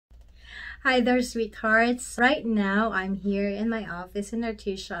Hi there, sweethearts. Right now, I'm here in my office in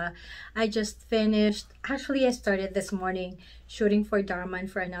Artesia. I just finished, actually, I started this morning shooting for Darman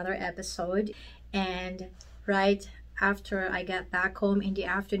for another episode. And right after I got back home in the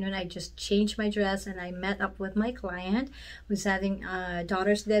afternoon, I just changed my dress and I met up with my client who's having a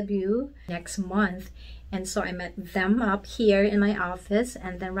daughter's debut next month. And so I met them up here in my office,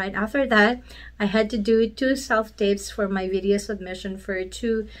 and then right after that I had to do 2 self-tapes for my video submission for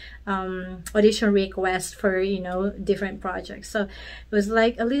 2 audition requests for different projects. So it was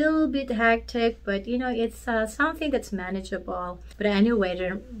like a little bit hectic, but it's something that's manageable. But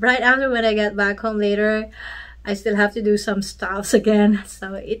anyway, right after when I got back home later, I still have to do some stuffs again.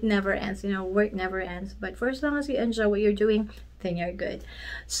 So it never ends, work never ends. But for as long as you enjoy what you're doing, then you're good.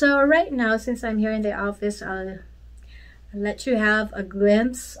 So right now, since I'm here in the office, I'll let you have a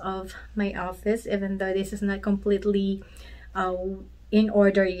glimpse of my office, even though this is not completely in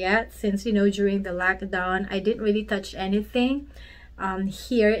order yet, since during the lockdown I didn't really touch anything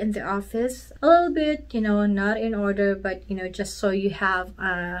here in the office. A little bit not in order, but just so you have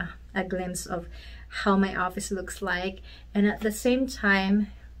a glimpse of how my office looks like. And at the same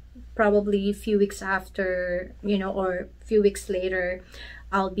time, probably a few weeks after, or a few weeks later,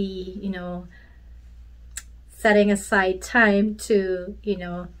 I'll be, setting aside time to,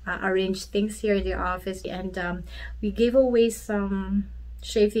 arrange things here in the office. And we gave away some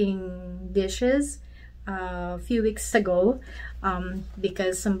chafing dishes a few weeks ago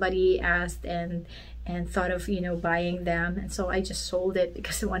because somebody asked and thought of buying them, and so I just sold it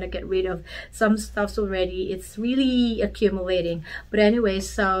because I want to get rid of some stuffs already. It's really accumulating. But anyway,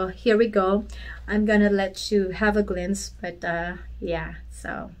 so here we go. I'm gonna let you have a glimpse, but yeah,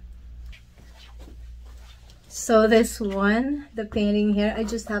 so this one, the painting here, I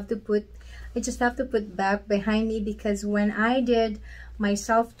just have to put back behind me, because when I did my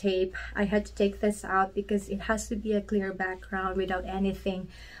self-tape, I had to take this out because it has to be a clear background without anything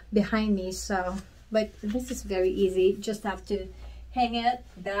behind me. So but this is very easy. Just have to hang it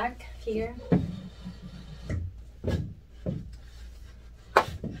back here.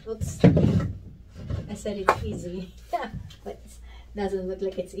 Oops, I said it's easy. But it doesn't look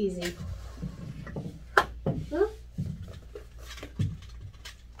like it's easy. Huh?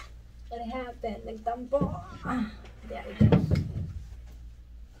 What happened? Nagtampo. There we go.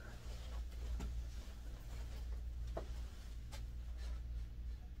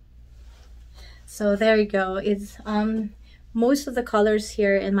 So there you go. It's most of the colors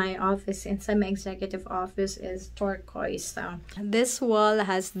here in my office, inside my executive office, is turquoise. So this wall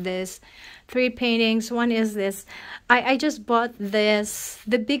has this 3 paintings. One is this. I just bought this,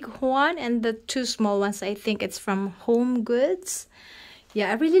 the big one, and the 2 small ones. I think it's from Home Goods.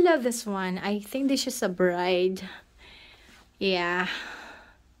 Yeah, I really love this one. I think this is a bride. Yeah,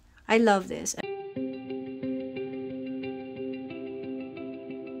 I love this.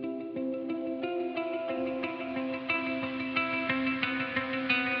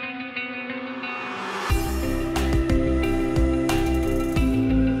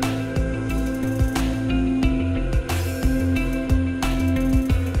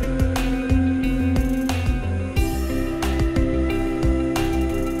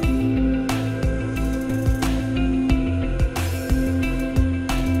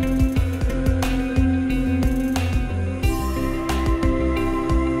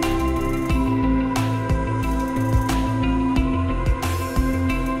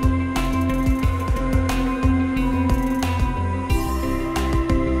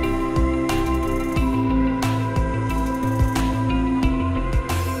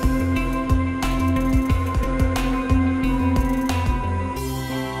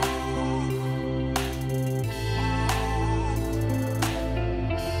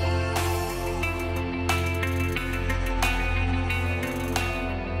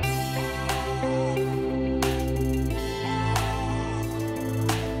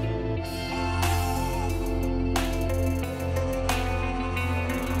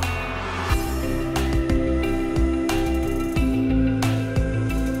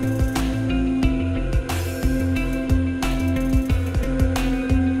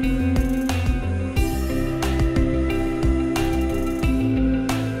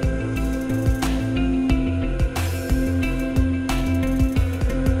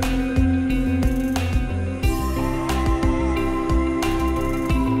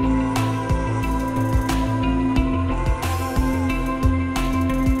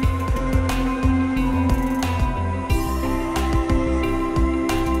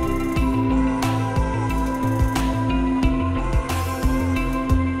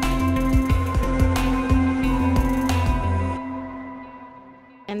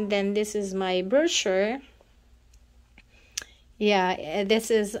 And then this is my brochure. Yeah,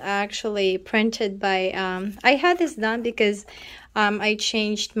 this is actually printed by, I had this done because I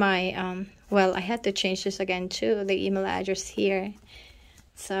changed my, well, I had to change this again too, the email address here.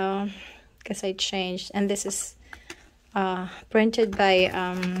 So, because I changed, and this is printed by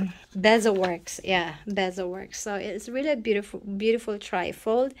Bezaworks. Yeah, Bezaworks. So it's really a beautiful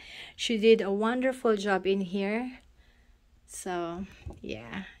trifold. She did a wonderful job in here. So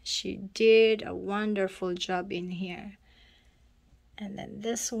yeah, she did a wonderful job in here. And then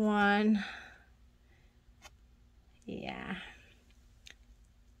this one, yeah,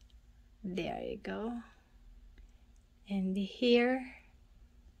 there you go. And here,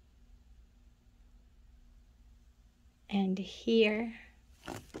 and here.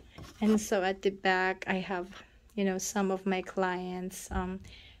 And so at the back I have, you know, some of my clients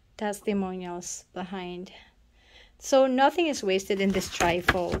testimonials behind. So nothing is wasted in this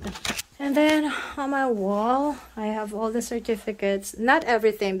trifold. And then on my wall I have all the certificates, not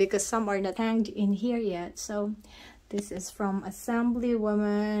everything because some are not hanged in here yet. So this is from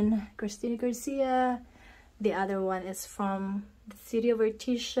Assemblywoman Christina Garcia. The other one is from the city of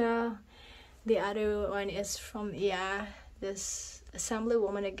Artesia. The other one is from, yeah, this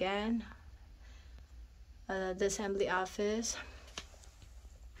Assemblywoman again, the Assembly office.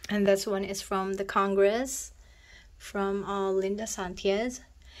 And this one is from the Congress, from Linda Sanchez.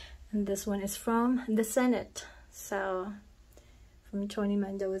 And this one is from the Senate, so from Tony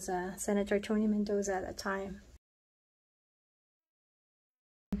Mendoza, Senator Tony Mendoza at the time.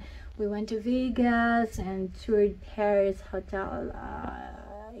 We went to Vegas and toured Paris Hotel.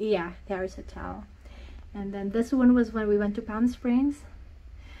 Yeah, Paris Hotel. And then this one was when we went to Palm Springs.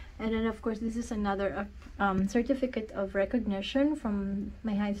 And then of course this is another certificate of recognition from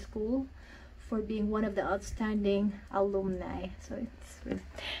my high school for being one of the outstanding alumni. So it's really,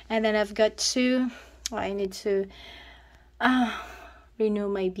 and then I've got two, I need to renew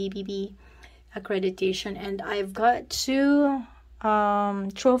my BBB accreditation, and I've got two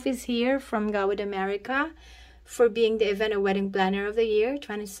trophies here from Gawad America for being the Event and Wedding Planner of the Year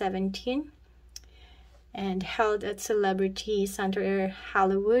 2017, and held at Celebrity Center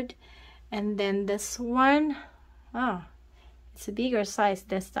Hollywood. And then this one, oh, it's a bigger size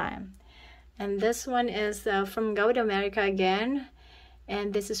this time. And this one is from Gawad America again,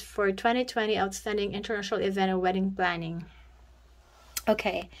 and this is for 2020 Outstanding International Event and Wedding Planning.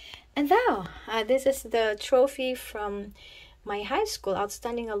 Okay, and now this is the trophy from my high school,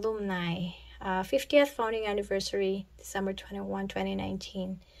 Outstanding Alumni, 50th Founding Anniversary, December 21,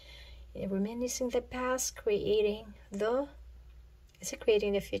 2019. Reminiscing the past, creating the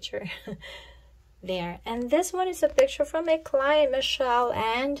future. There. And this one is a picture from my client Michelle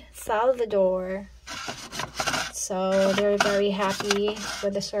and Salvador. So they're very happy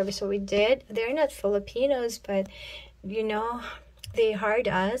with the service that we did. They're not Filipinos, but you know, they hired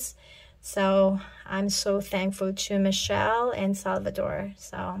us. So I'm so thankful to Michelle and Salvador.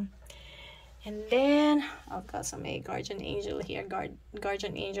 So, and then I've got some guardian angel here,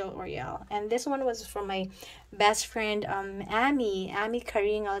 guardian angel Oriel. And this one was from my best friend Amy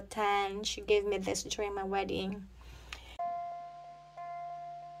Karing Altan. She gave me this during my wedding.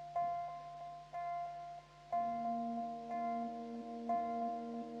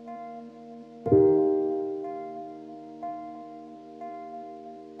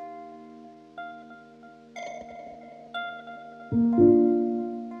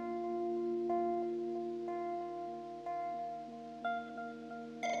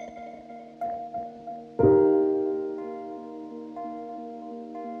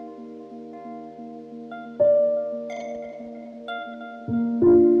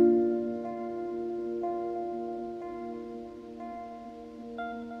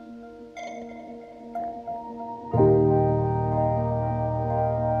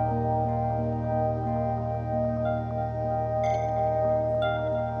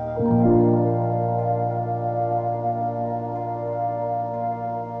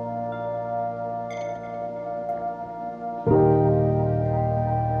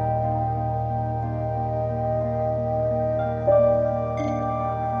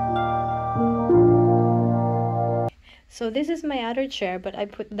 So this is my other chair, but I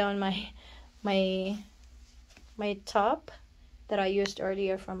put down my top that I used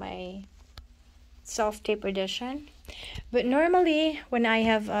earlier for my self-tape edition. But normally when I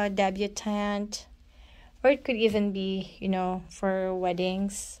have a debutante, or it could even be, you know, for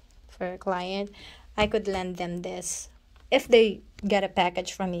weddings, for a client, I could lend them this. If they get a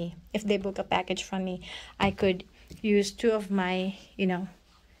package from me, if they book a package from me, I could use two of my, you know,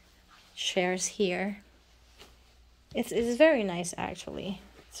 chairs here. It's very nice actually.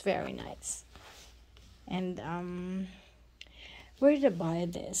 It's very nice. And where did I buy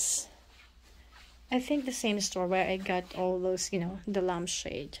this? I think the same store where I got all those, you know, the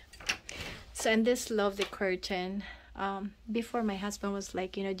lampshade. So, and this lovely curtain. Before, my husband was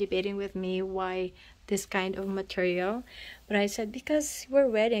like, you know, debating with me why this kind of material, but I said because we're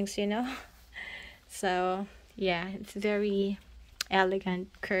weddings, you know. So yeah, it's very elegant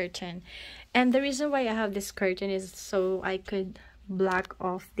curtain. And the reason why I have this curtain is so I could block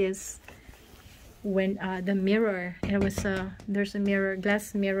off this when the mirror. It was there's a mirror,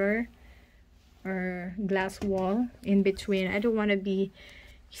 glass mirror or glass wall in between. I don't want to be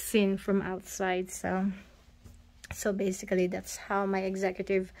seen from outside, so basically that's how my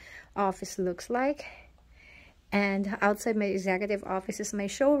executive office looks like. And outside my executive office is my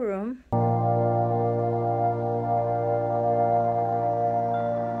showroom.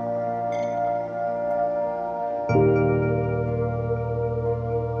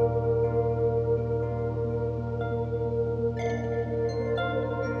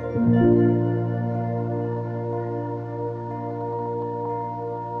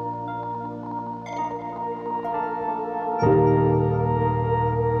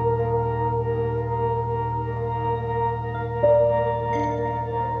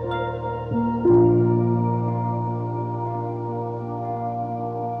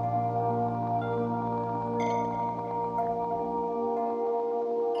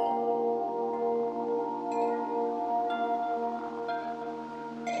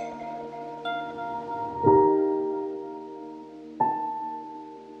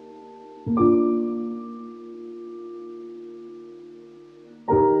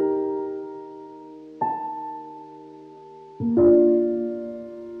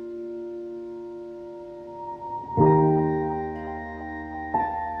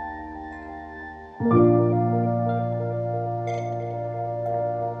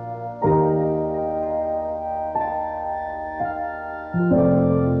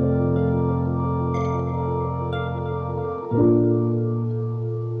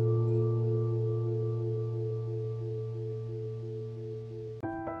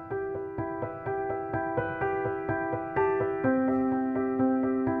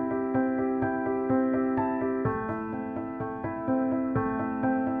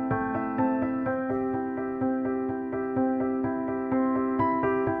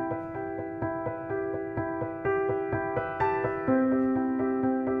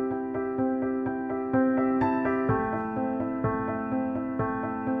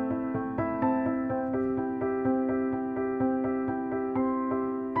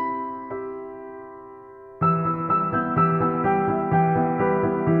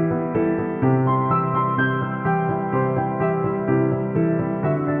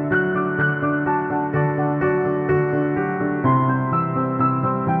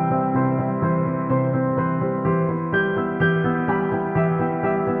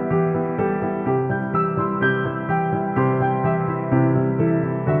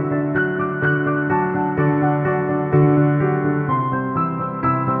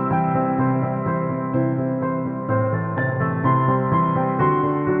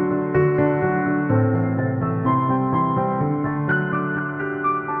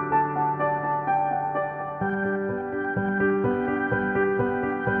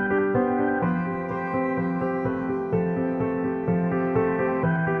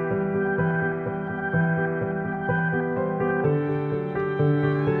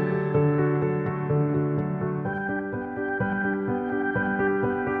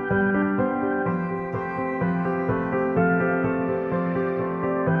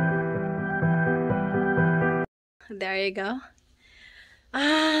 There you go.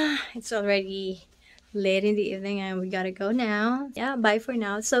 It's already late in the evening and we gotta go now. Yeah, bye for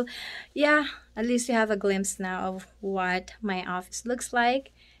now. So yeah, at least you have a glimpse now of what my office looks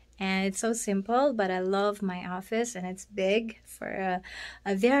like. And it's so simple, but I love my office, and it's big for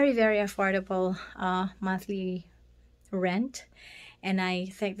a very, very affordable monthly rent. And I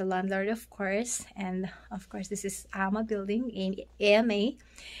thank the landlord, of course. And of course, this is AMA building in AMA,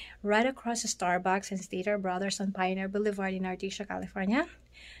 right across the Starbucks and Stater Brothers on Pioneer Boulevard in Artesia, California.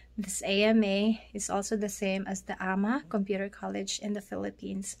 This AMA is also the same as the AMA Computer College in the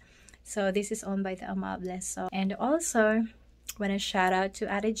Philippines. So this is owned by the Amables. So, and also, want to shout out to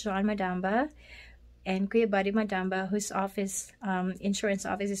Ate John Madamba and Kuya Buddy Madamba, whose office, insurance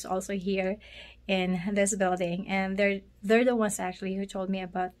office, is also here in this building. And they're the ones actually who told me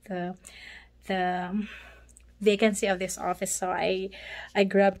about the vacancy of this office, so I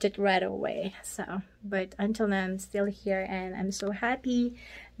grabbed it right away. So, but until now, I'm still here, and I'm so happy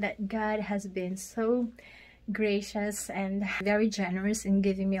that God has been so gracious and very generous in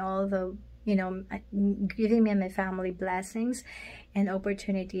giving me all the, giving me and my family blessings and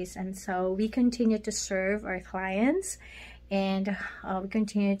opportunities. And so we continue to serve our clients, and we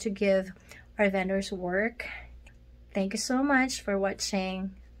continue to give our vendors work. Thank you so much for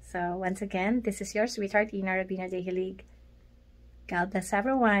watching. So once again, this is your sweetheart, Ina Rabina de Hilig. God bless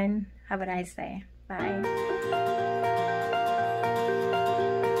everyone. Have a nice day. Bye.